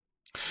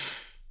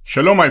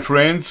Shalom, my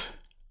friends.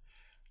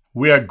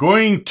 We are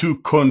going to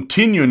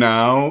continue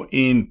now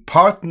in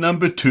part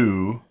number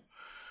 2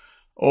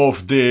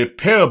 of the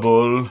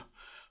parable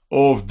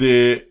of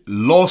the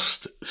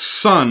lost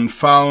son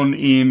found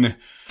in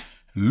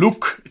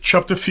Luke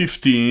chapter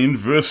 15,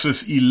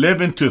 verses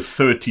 11 to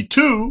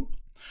 32.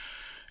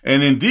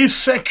 And in this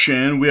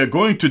section, we are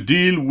going to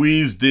deal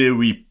with the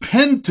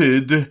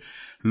repented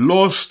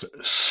lost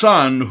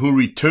son who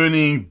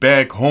returning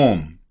back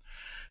home.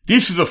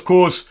 This is, of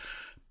course,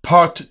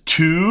 part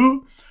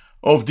 2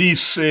 of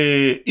this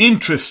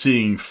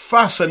interesting,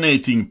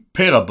 fascinating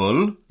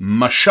parable,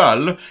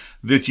 mashal,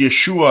 that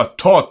Yeshua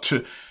taught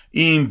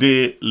in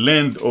the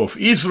land of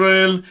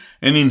Israel.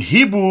 And in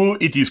Hebrew,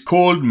 it is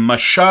called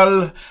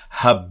mashal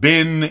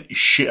haben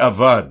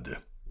she'avad.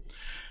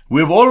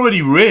 We've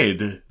already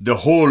read the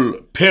whole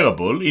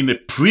parable in a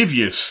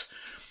previous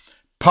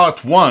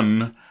part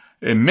 1,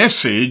 a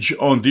message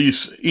on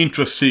this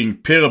interesting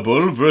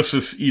parable,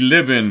 verses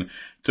 11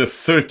 to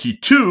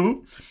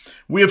 32.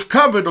 We have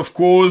covered, of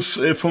course,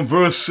 from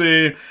verse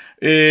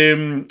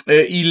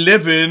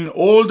 11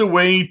 all the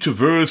way to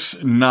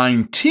verse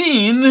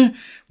 19,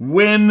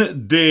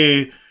 when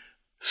the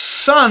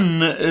son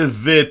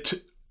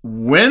that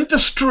went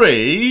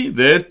astray,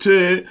 that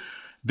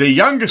the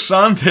younger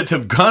son that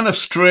have gone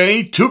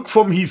astray took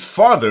from his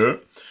father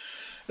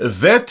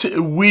that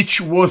which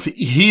was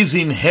his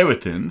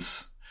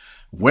inheritance,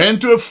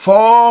 went to a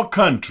far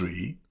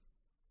country,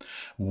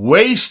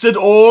 wasted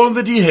all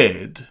that he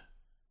had.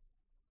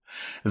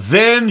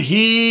 Then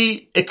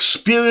he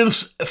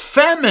experienced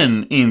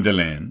famine in the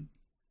land.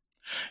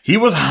 He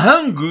was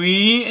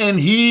hungry, and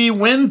he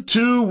went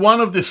to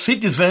one of the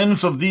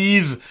citizens of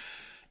these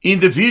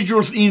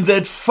individuals in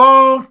that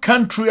far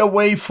country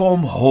away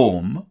from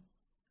home.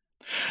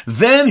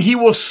 Then he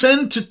was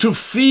sent to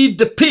feed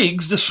the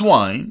pigs, the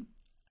swine,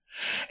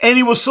 and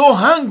he was so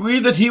hungry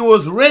that he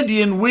was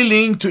ready and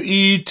willing to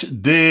eat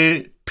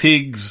the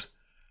pigs'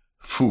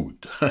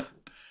 food.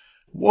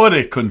 What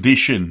a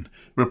condition,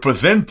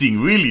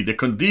 representing really the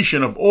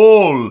condition of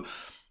all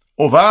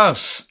of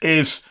us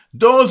as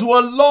those who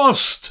are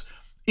lost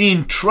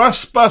in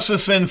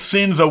trespasses and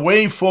sins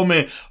away from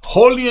a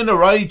holy and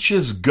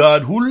righteous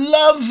God who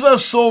loves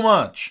us so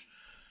much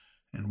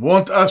and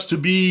wants us to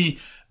be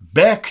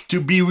back,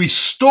 to be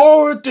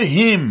restored to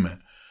Him.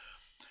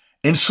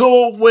 And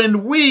so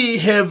when we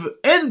have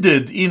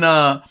ended in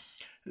a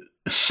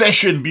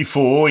session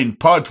before, in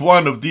part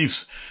 1 of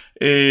this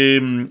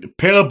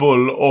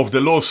parable of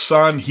the lost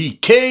son, he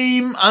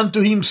came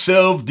unto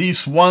himself,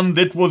 this one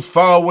that was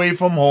far away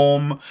from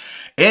home,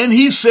 and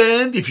he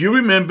said, if you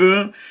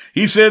remember,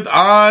 he said,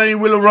 I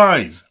will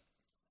arise,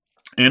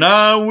 and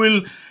I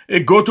will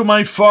go to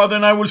my father,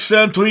 and I will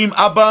say unto him,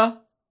 Abba,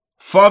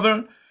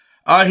 Father,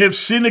 I have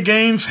sinned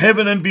against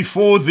heaven and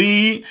before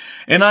thee,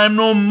 and I am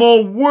no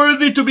more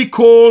worthy to be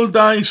called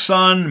thy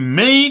son.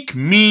 Make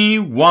me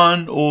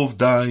one of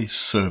thy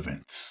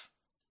servants.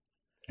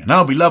 And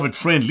now, beloved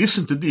friend,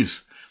 listen to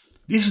this.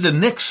 This is the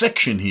next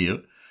section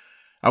here.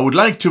 I would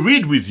like to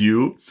read with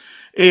you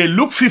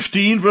Luke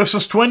 15,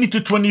 verses 20 to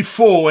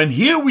 24. And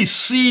here we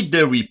see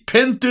the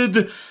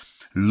repented,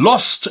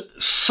 lost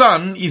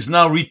son is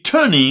now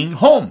returning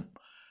home.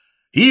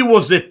 He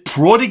was the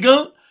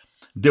prodigal,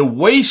 the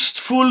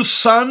wasteful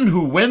son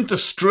who went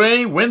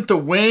astray, went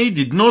away,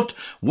 did not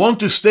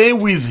want to stay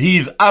with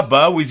his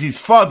Abba, with his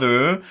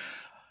father,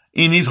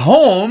 in his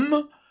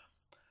home,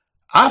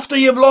 after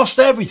he have lost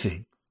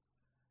everything.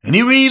 And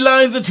he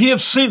realized that he had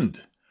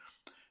sinned.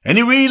 And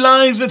he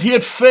realized that he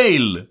had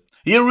failed.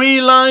 He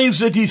realized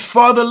that his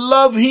father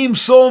loved him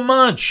so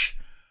much.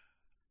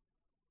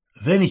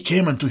 Then he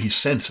came unto his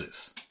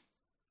senses.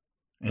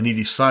 And he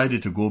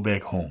decided to go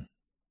back home.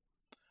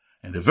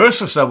 And the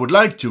verses I would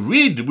like to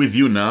read with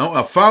you now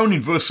are found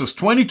in verses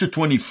 20 to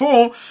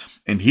 24.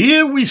 And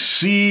here we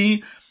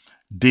see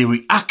the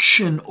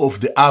reaction of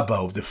the Abba,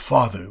 of the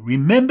father.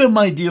 Remember,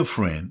 my dear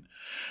friend,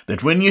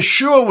 that when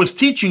Yeshua was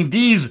teaching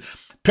these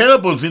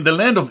parables in the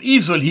land of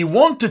Israel, he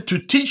wanted to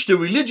teach the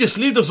religious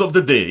leaders of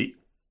the day,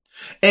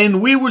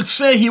 and we will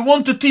say he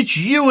wanted to teach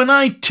you and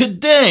I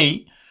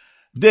today,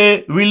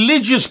 the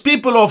religious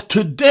people of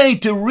today,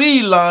 to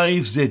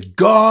realize that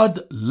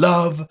God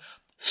loves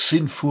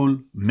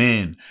sinful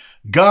men.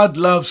 God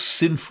loves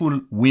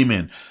sinful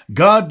women.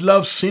 God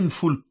loves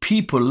sinful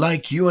people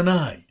like you and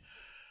I.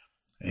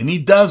 And he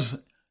does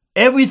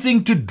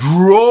everything to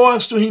draw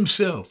us to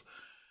himself,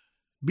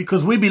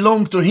 because we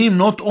belong to him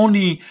not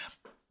only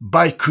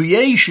by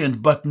creation,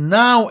 but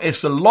now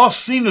as a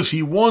lost sinners,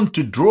 he wants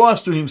to draw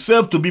us to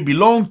himself, to be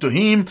belong to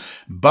him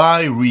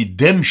by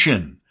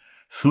redemption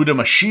through the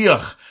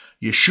Mashiach,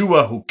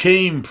 Yeshua, who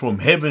came from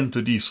heaven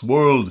to this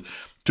world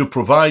to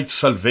provide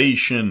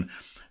salvation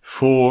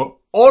for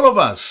all of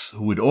us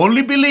who would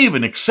only believe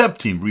and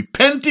accept him,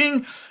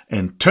 repenting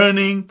and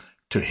turning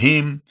to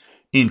him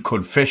in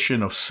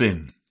confession of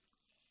sin.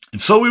 And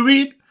so we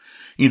read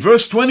in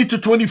verse 20 to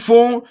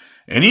 24,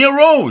 and he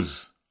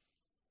arose,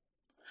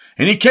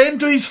 and he came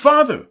to his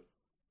father.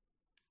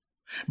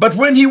 But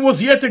when he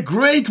was yet a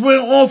great way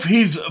off,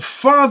 his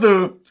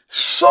father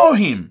saw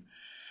him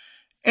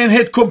and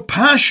had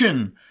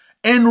compassion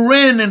and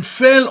ran and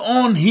fell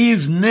on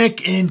his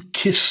neck and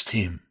kissed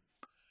him.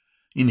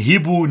 In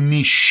Hebrew,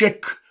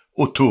 nishek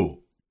oto.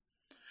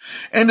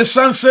 And the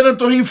son said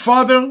unto him,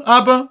 Father,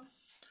 Abba,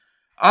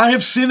 I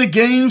have sinned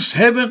against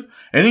heaven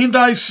and in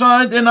thy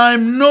sight, and I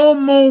am no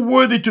more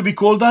worthy to be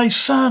called thy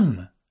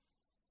son.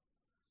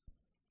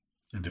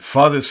 And the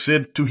father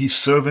said to his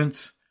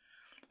servants,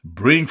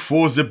 Bring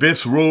forth the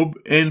best robe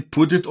and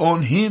put it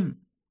on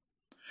him,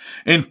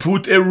 and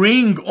put a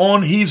ring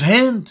on his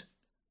hand,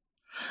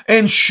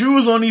 and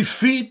shoes on his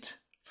feet,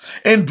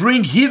 and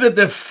bring hither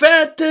the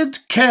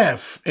fatted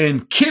calf,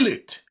 and kill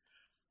it,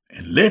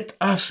 and let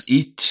us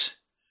eat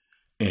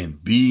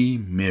and be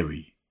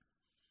merry.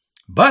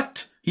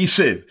 But, he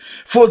said,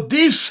 for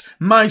this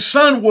my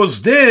son was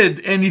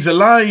dead and is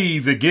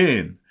alive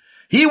again.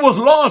 He was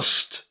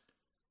lost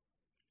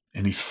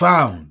and is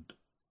found.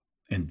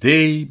 And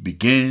they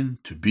began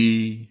to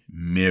be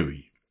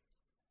merry.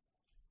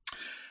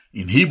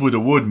 In Hebrew, the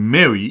word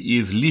merry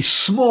is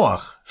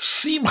lismoach,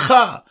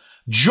 simcha,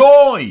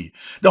 joy.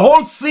 The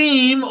whole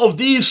theme of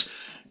this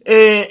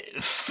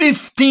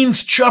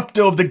 15th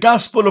chapter of the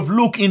Gospel of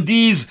Luke, in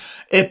these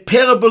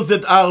parables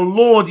that our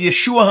Lord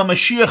Yeshua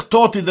HaMashiach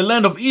taught in the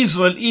land of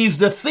Israel, is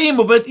the theme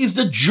of it is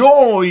the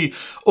joy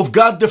of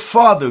God the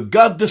Father,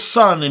 God the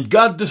Son, and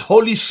God the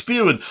Holy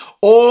Spirit.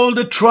 All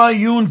the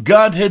triune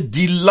Godhead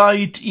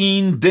delight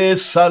in the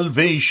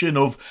salvation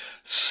of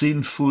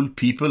sinful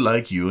people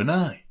like you and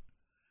I.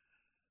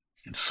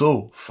 And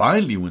so,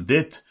 finally, when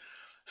that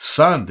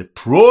son, the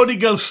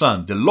prodigal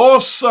son, the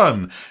lost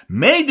son,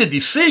 made the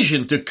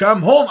decision to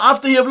come home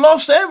after he had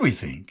lost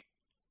everything,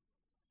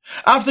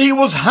 after he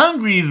was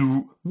hungry,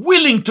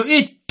 willing to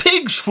eat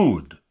pig's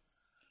food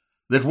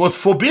that was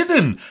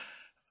forbidden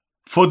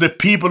for the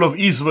people of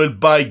Israel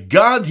by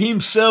God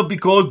himself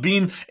because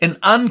being an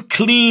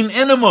unclean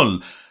animal.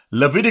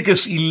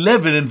 Leviticus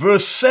 11 and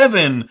verse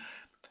 7,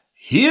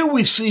 here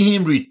we see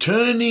him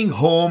returning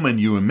home, and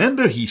you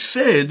remember he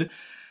said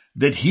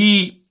that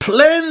he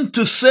planned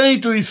to say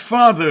to his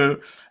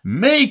father,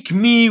 Make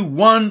me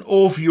one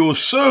of your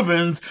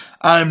servants.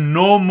 I'm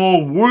no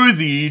more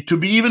worthy to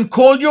be even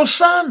called your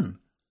son.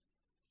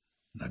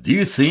 Now, do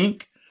you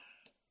think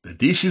that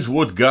this is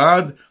what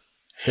God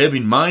have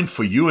in mind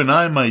for you and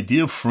I, my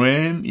dear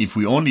friend, if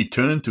we only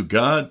turn to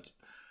God?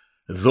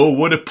 Though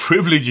what a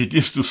privilege it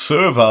is to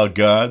serve our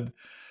God,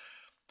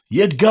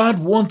 yet God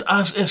wants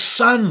us as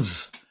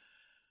sons.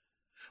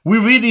 We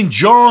read in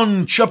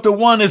John chapter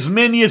 1, as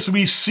many as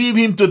receive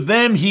him, to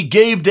them he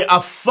gave the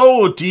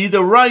authority,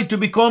 the right to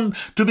become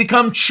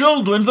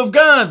children of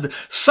God,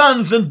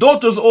 sons and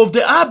daughters of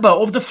the Abba,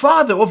 of the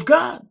Father, of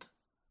God.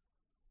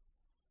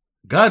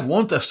 God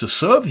wants us to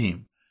serve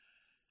him.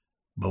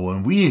 But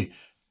when we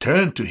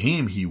turn to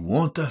him, he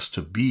wants us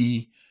to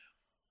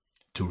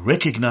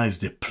recognize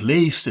the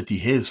place that he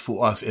has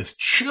for us as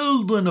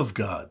children of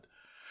God,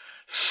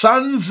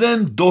 sons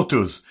and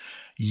daughters.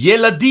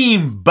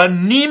 Yeladim,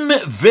 banim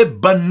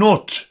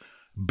vebanot,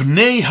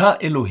 bnei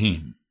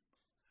ha-Elohim.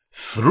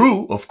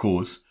 Through, of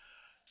course,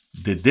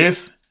 the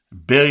death,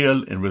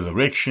 burial, and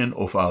resurrection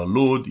of our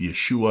Lord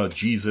Yeshua,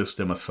 Jesus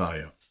the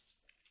Messiah.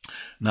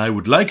 Now I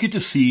would like you to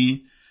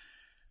see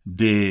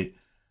the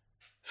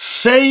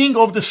saying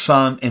of the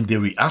Son and the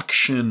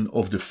reaction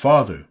of the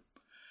Father.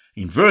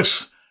 In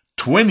verse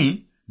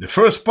 20, the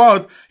first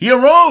part, he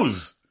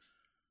arose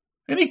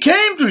and he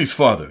came to his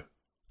father.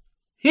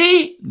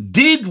 He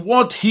did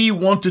what he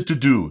wanted to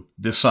do,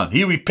 the son.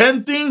 He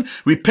repented,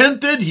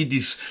 he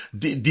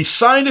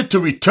decided to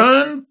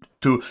return,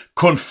 to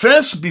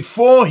confess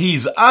before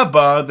his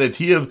Abba that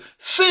he had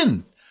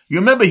sinned. You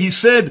remember he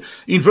said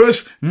in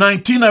verse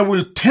 19, I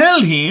will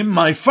tell him,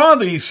 my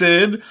father, he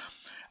said,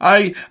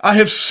 I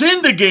have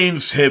sinned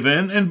against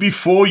heaven and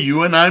before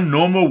you, and I am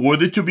no more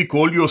worthy to be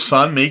called your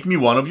son. Make me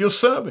one of your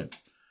servants.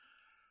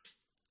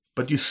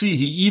 But you see,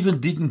 he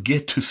even didn't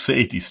get to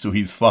say this to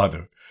his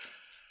father.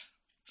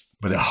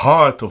 But the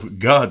heart of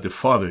God the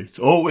Father, it's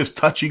always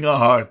touching our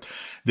heart.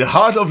 The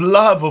heart of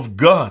love of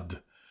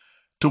God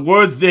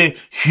towards the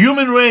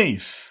human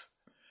race.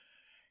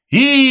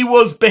 He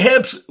was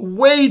perhaps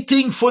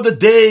waiting for the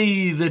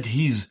day that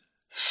his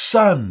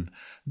son,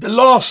 the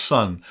lost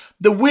son,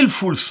 the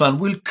willful son,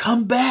 will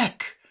come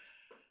back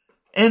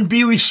and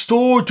be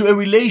restored to a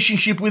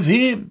relationship with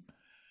him.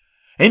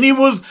 And he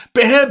was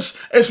perhaps,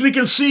 as we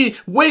can see,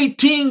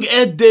 waiting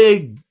at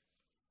the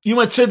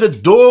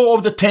door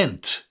of the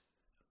tent.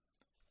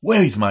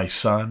 Where is my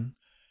son?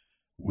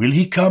 Will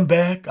he come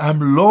back?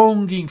 I'm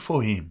longing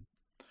for him.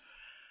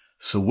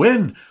 So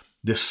when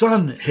the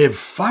son have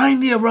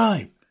finally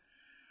arrived,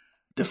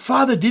 the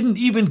father didn't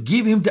even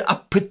give him the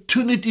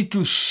opportunity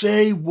to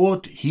say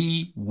what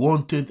he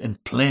wanted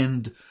and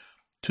planned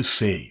to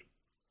say.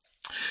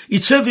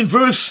 It says in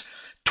verse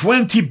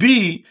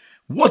 20b,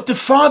 what the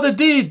father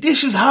did.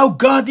 This is how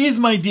God is,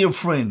 my dear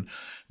friend.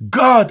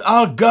 God,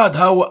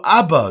 our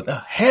Abba,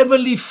 the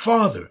heavenly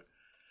Father.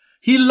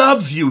 He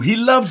loves you. He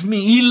loves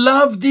me. He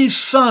loved his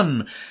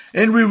son.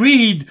 And we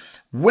read,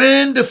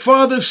 when the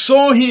father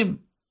saw him,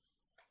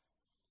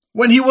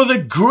 when he was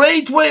a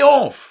great way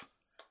off.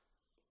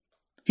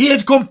 He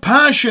had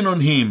compassion on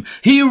him.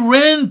 He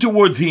ran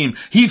towards him.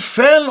 He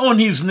fell on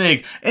his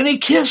neck and he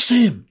kissed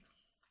him.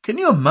 Can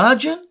you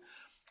imagine?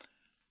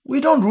 We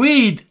don't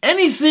read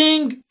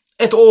anything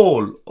at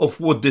all of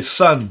what the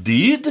son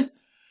did.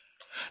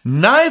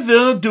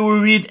 Neither do we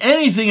read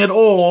anything at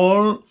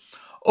all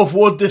of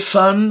what the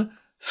son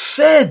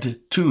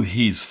said to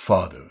his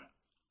father.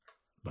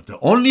 But the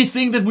only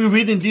thing that we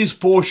read in this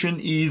portion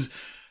is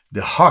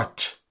the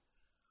heart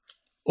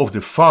of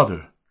the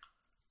father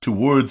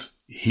towards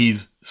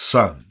his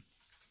son.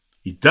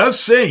 It does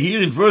say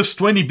here in verse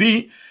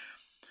 20b,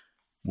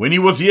 when he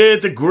was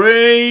yet a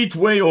great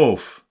way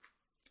off,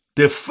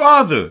 the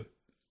father,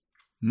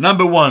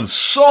 number one,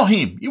 saw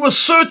him. He was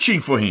searching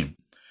for him.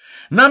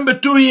 Number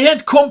two, he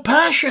had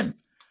compassion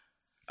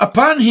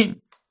upon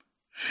him.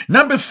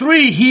 Number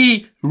three,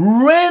 he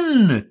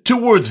ran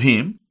towards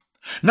him.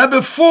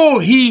 Number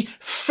four, he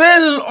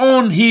fell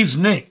on his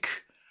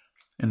neck.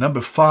 And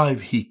number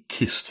five, he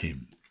kissed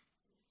him.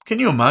 Can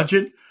you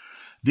imagine?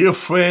 Dear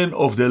friend,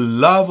 of the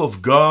love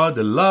of God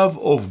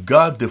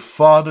the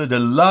Father, the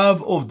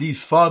love of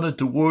this Father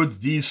towards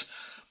this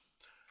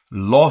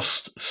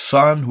lost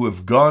son who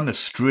have gone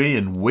astray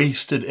and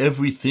wasted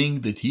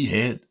everything that he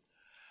had.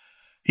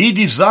 He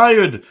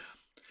desired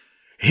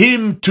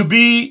him to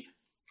be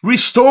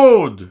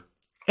restored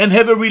and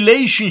have a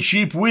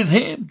relationship with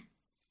him.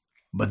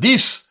 But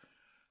this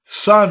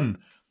son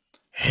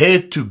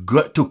had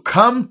to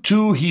come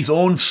to his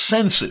own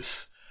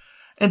senses.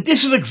 And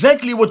this is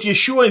exactly what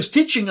Yeshua is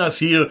teaching us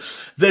here,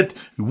 that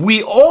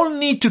we all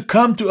need to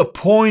come to a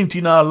point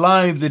in our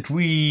life that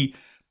we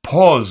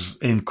pause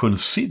and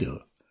consider.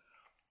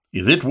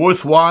 Is it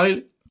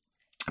worthwhile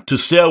to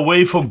stay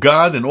away from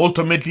God and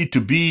ultimately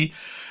to be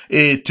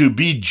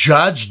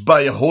judged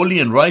by a holy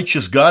and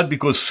righteous God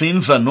because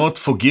sins are not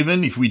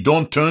forgiven if we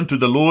don't turn to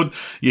the Lord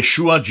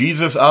Yeshua,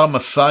 Jesus, our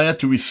Messiah,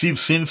 to receive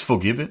sins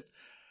forgiven?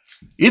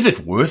 Is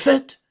it worth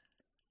it?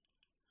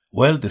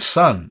 Well, the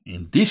son,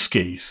 in this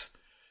case,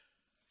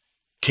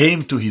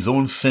 came to his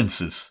own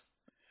senses,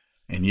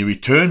 and he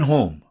returned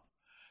home,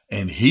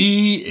 and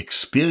he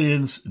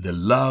experienced the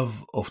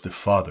love of the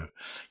Father.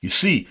 You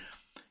see,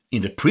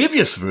 in the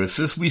previous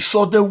verses, we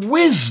saw the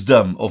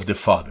wisdom of the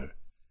Father.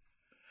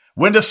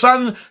 When the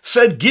son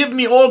said, "Give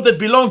me all that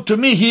belonged to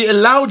me," he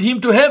allowed him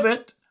to have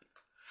it,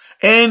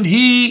 and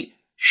he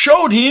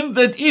showed him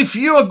that if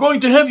you are going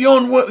to have your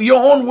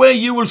own way,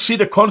 you will see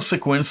the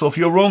consequence of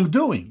your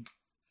wrongdoing.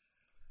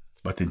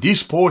 But in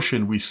this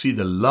portion, we see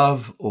the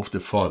love of the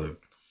Father.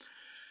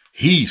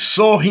 He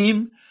saw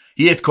him,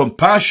 he had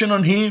compassion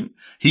on him,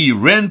 he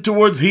ran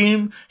towards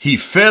him, he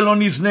fell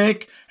on his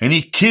neck, and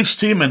he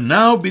kissed him. And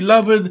now,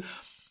 beloved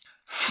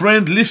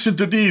friend, listen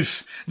to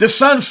this. The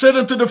son said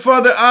unto the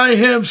father, "I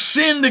have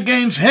sinned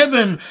against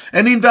heaven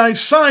and in thy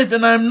sight,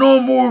 and I am no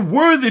more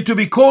worthy to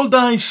be called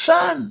thy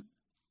son."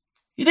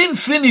 He didn't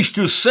finish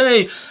to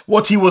say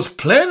what he was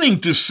planning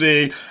to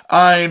say,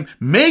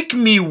 "Make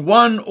me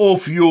one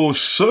of your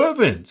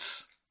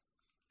servants."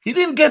 He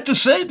didn't get to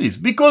say this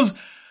because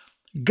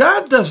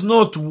God does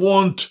not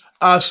want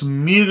us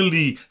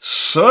merely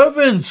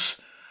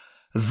servants,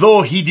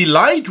 though he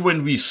delights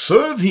when we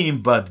serve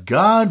him, but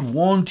God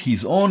wants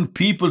his own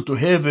people to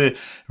have a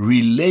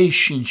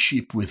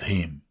relationship with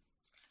him.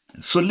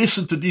 So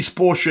listen to this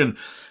portion,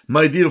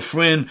 my dear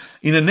friend.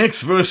 In the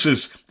next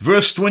verses,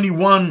 verse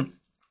 21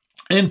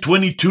 and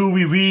 22,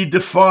 we read the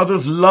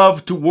father's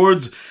love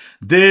towards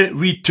the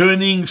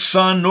returning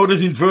son. Notice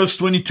in verse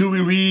 22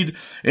 we read,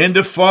 "And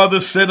the father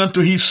said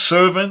unto his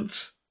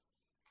servants,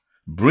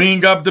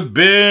 Bring up the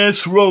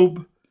best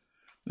robe,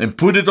 and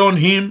put it on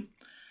him,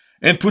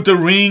 and put a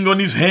ring on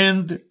his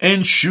hand,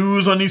 and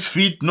shoes on his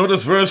feet."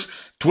 Notice verse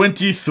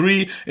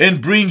 23,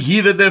 "And bring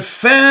hither the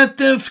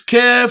fattest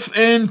calf,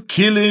 and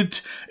kill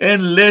it,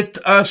 and let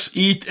us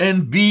eat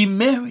and be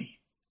merry."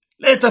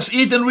 Let us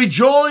eat and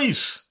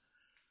rejoice.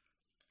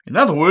 In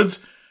other words,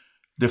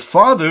 the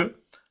father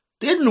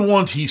didn't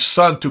want his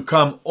son to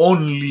come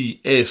only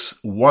as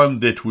one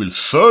that will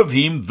serve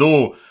him,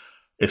 though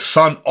a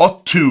son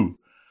ought to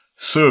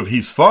serve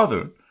his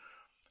father,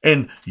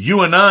 and you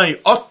and I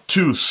ought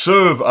to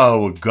serve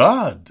our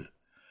God.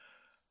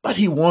 But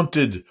he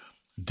wanted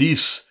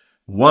this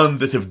one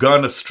that have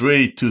gone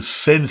astray to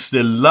sense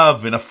the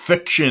love and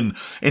affection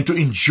and to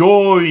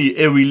enjoy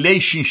a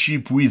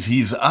relationship with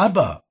his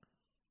Abba.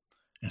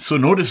 And so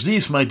notice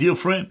this, my dear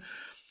friend.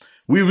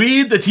 We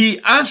read that he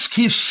asked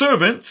his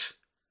servants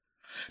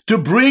to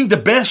bring the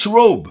best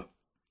robe.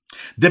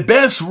 The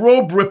best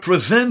robe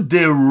represents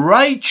the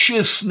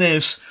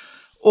righteousness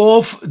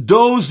of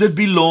those that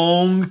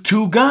belong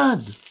to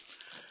God.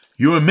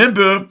 You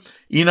remember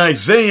in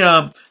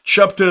Isaiah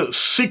chapter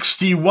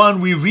 61,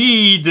 we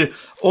read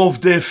of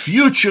the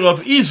future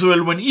of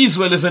Israel, when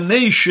Israel as a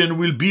nation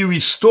will be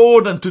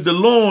restored unto the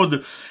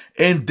Lord,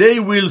 and they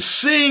will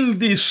sing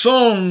this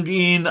song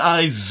in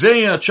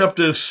Isaiah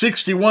chapter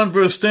 61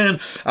 verse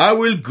 10, "I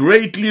will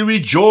greatly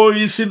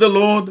rejoice in the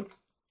Lord,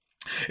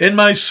 and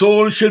my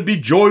soul shall be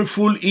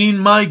joyful in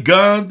my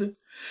God.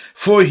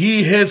 For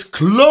he has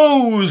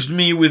clothed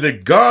me with a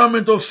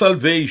garment of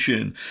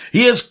salvation.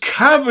 He has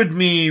covered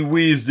me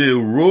with the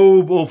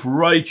robe of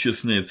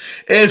righteousness,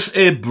 as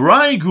a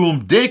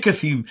bridegroom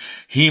decketh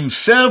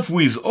himself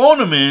with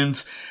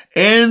ornaments,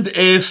 and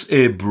as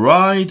a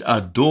bride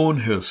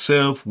adorn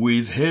herself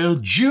with her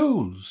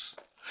jewels.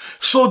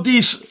 So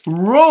this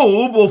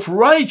robe of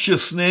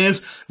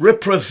righteousness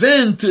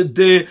represents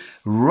the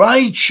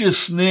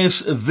righteousness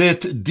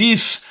that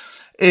this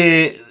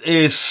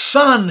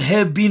son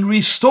have been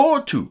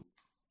restored to.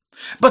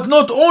 But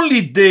not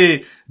only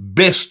the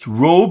best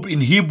robe,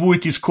 in Hebrew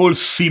it is called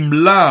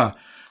simla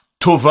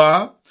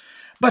tova,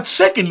 but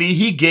secondly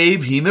he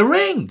gave him a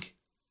ring.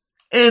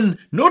 And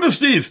notice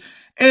this,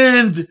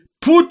 and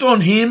put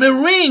on him a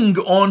ring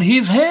on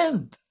his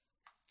hand.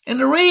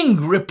 And a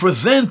ring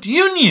represent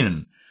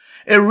union.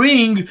 A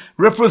ring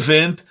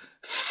represent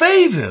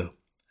favor.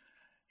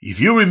 If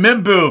you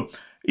remember,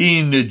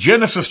 in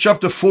Genesis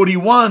chapter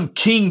 41,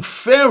 King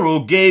Pharaoh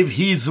gave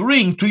his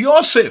ring to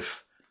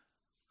Joseph.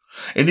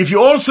 And if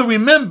you also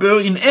remember,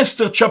 in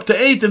Esther chapter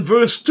 8 and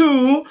verse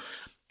 2,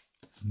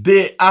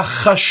 the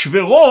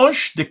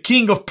Achashverosh, the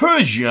king of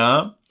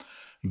Persia,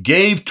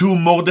 gave to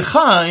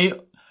Mordechai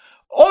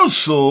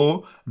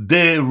also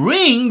the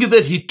ring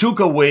that he took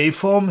away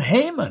from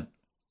Haman.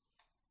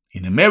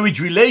 In a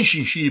marriage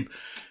relationship,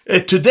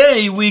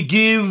 today we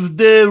give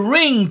the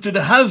ring to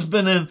the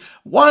husband and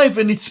wife,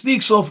 and it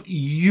speaks of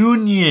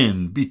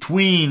union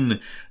between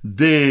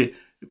the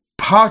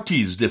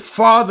parties, the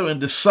father and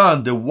the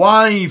son, the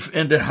wife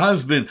and the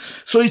husband.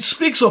 So it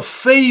speaks of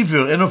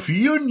favor and of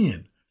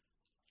union.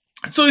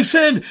 So he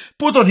said,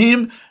 put on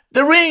him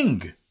the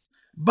ring.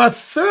 But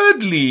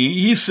thirdly,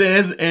 he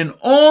says, and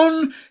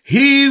on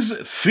his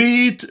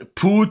feet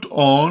put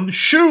on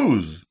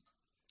shoes.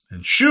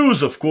 And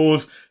shoes, of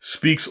course,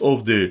 speaks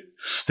of the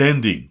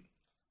standing.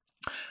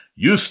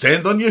 You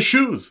stand on your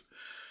shoes.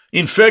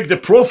 In fact, the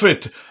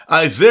prophet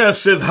Isaiah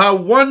says, how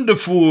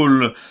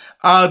wonderful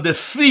are the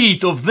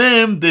feet of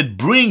them that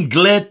bring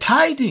glad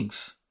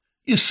tidings.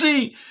 You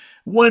see,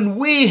 when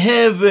we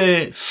have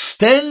a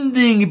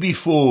standing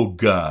before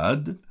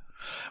God,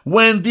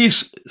 when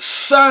this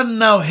son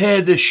now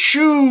had the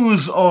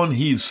shoes on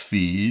his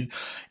feet,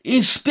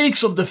 it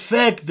speaks of the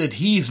fact that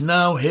he's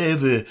now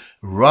have a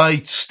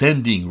right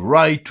standing,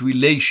 right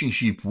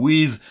relationship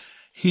with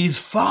his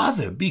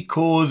father,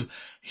 because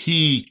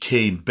he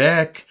came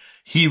back,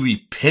 he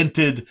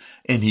repented,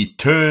 and he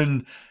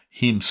turned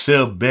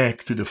himself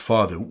back to the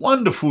Father.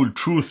 Wonderful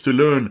truth to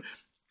learn,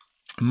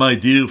 my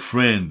dear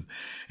friend.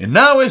 And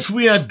now as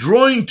we are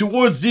drawing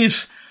towards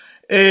this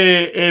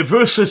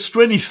verses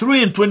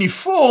 23 and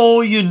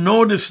 24, you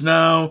notice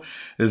now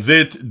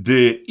that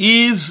there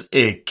is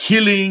a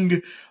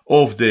killing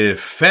of the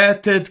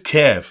fatted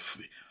calf.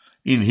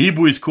 In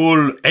Hebrew it's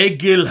called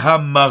Egel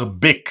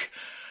HaMarbek,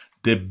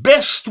 the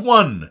best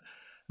one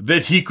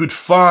that he could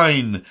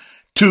find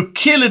to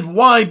kill it.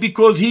 Why?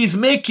 Because he's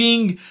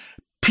making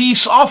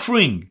peace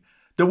offering.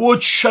 The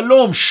word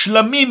shalom,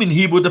 shlamim in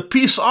Hebrew, the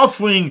peace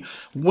offering,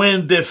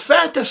 when the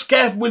fattest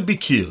calf will be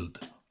killed.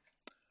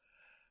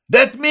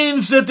 That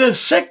means that the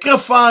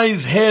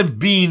sacrifice have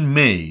been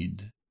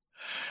made.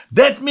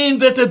 That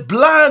means that the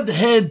blood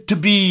had to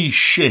be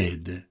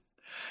shed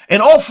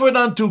and offered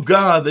unto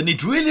God, and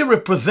it really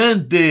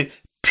represents the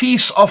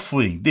peace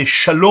offering, the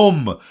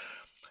shalom,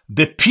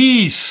 the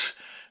peace,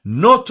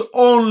 not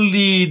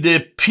only the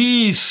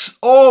peace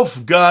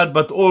of God,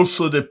 but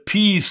also the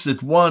peace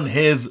that one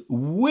has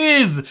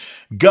with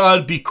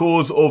God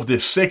because of the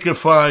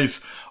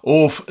sacrifice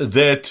of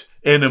that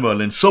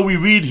animal. And so we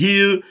read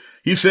here,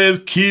 he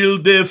says, kill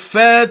the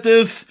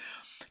fattest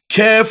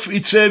calf,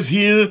 it says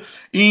here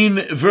in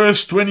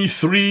verse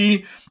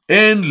 23,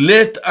 and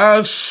let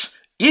us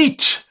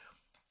eat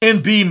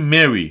and be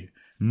merry.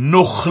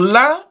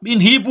 Nochla in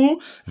Hebrew,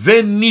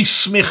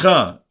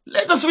 venismecha.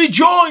 Let us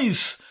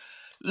rejoice.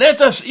 Let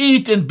us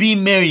eat and be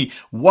merry.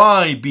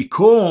 Why?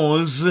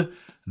 Because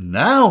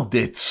now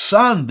that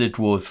son that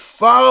was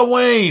far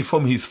away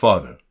from his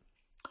father,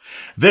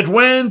 that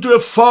went to a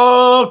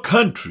far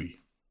country,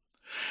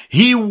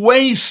 he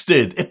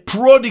wasted, a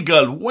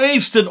prodigal,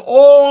 wasted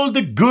all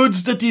the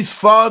goods that his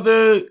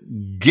father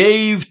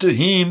gave to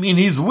him in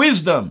his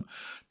wisdom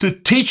to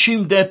teach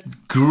him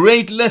that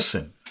great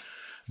lesson,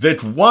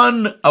 that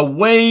one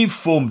away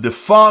from the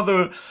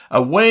father,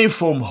 away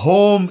from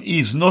home,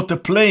 is not a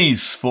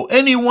place for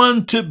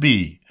anyone to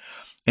be.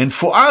 And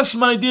for us,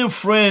 my dear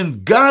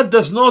friend, God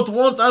does not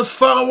want us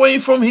far away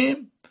from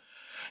him.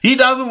 He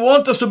doesn't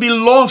want us to be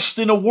lost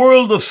in a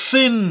world of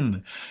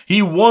sin.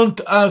 He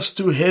wants us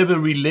to have a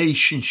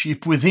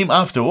relationship with him.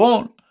 After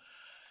all,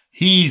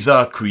 he is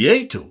our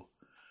creator,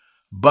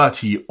 but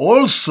he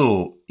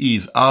also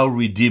is our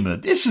Redeemer.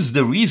 This is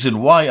the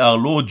reason why our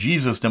Lord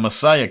Jesus, the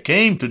Messiah,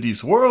 came to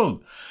this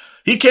world.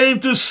 He came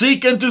to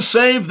seek and to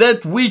save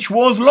that which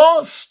was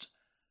lost.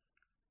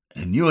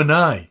 And you and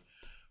I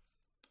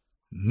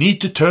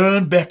need to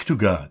turn back to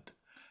God,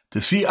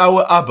 to see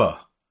our Abba,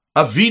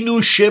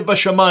 Avinu Sheba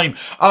Shamayim,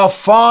 our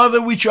Father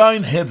which are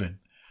in heaven,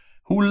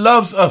 who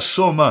loves us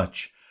so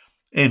much,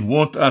 and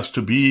want us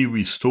to be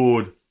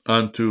restored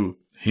unto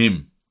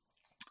him.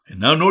 And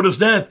now notice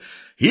that.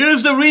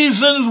 Here's the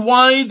reasons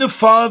why the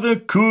father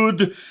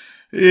could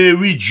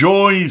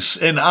rejoice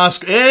and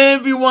ask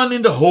everyone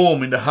in the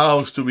home, in the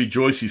house, to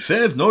rejoice. He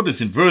says,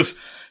 notice in verse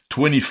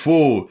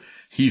 24,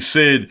 he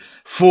said,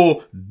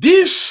 "For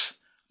this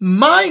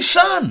my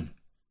son,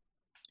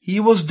 he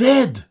was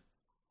dead."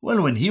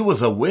 Well, when he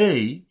was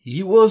away,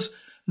 he was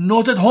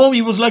not at home.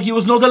 He was like he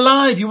was not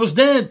alive. He was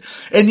dead.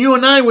 And you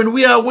and I, when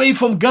we are away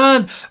from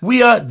God,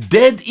 we are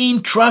dead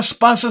in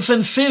trespasses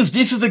and sins.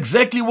 This is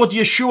exactly what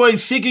Yeshua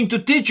is seeking to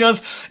teach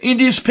us in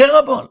this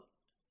parable.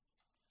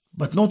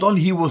 But not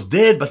only he was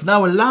dead, but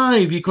now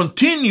alive. He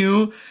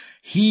continued,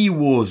 he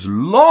was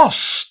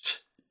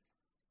lost,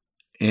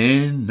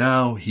 and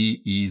now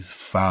he is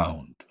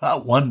found. How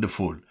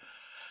wonderful.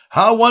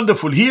 How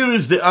wonderful. Here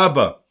is the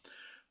Abba,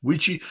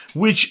 which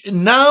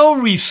now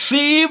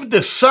received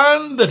the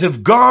son that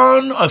have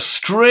gone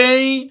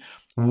astray,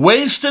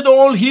 wasted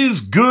all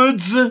his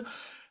goods.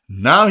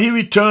 Now he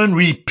returned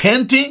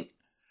repenting,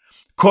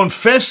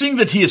 confessing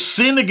that he has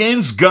sinned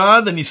against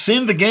God and he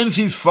sinned against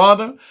his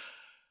father.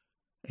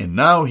 And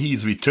now he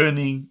is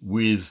returning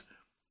with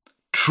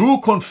true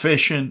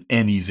confession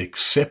and is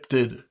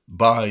accepted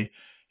by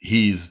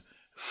his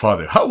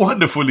father. How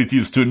wonderful it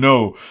is to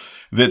know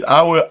that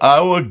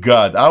our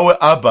God, our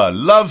Abba,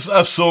 loves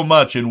us so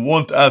much and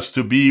wants us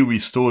to be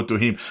restored to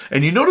him.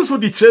 And you notice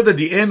what it said at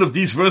the end of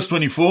this verse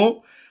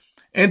 24?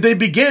 And they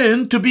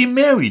began to be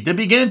merry. They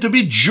began to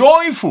be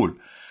joyful.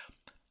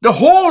 The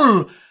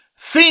whole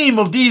theme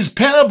of these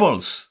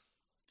parables.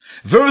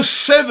 Verse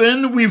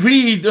 7, we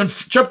read in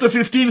chapter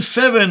 15,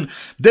 7,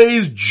 there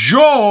is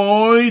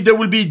joy, there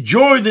will be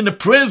joy in the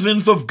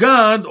presence of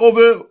God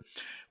over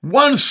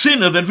one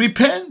sinner that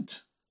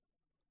repent.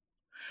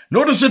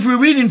 Notice that we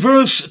read in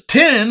verse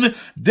 10,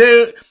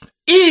 there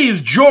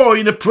is joy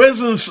in the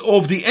presence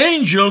of the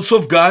angels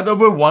of God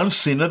over one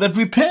sinner that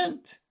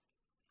repent.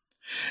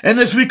 And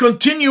as we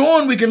continue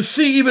on, we can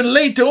see even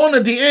later on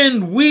at the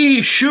end,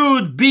 we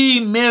should be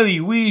merry.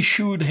 We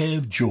should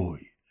have joy.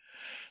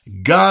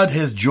 God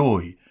has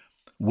joy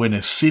when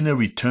a sinner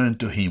returns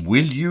to him.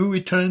 Will you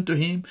return to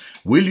him?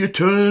 Will you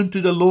turn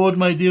to the Lord,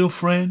 my dear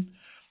friend?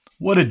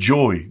 What a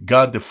joy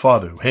God the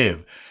Father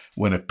have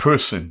when a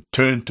person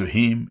turns to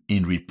him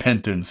in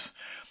repentance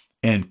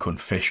and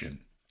confession.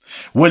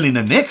 Well, in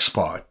the next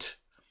part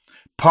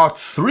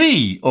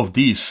 3 of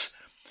this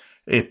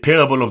a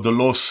parable of the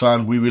lost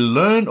son, we will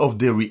learn of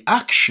the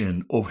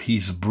reaction of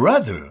his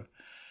brother,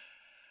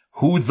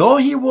 who though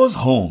he was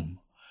home,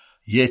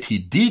 yet he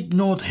did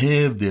not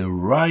have the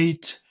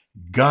right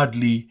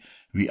godly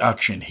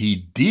reaction. He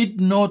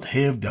did not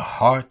have the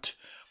heart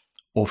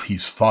of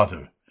his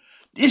father.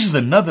 This is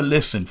another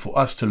lesson for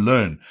us to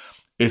learn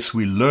as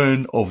we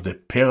learn of the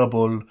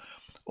parable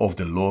of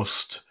the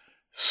lost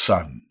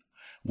son.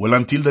 Well,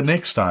 until the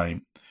next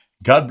time,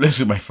 God bless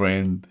you, my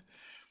friend.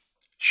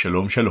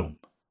 Shalom, shalom.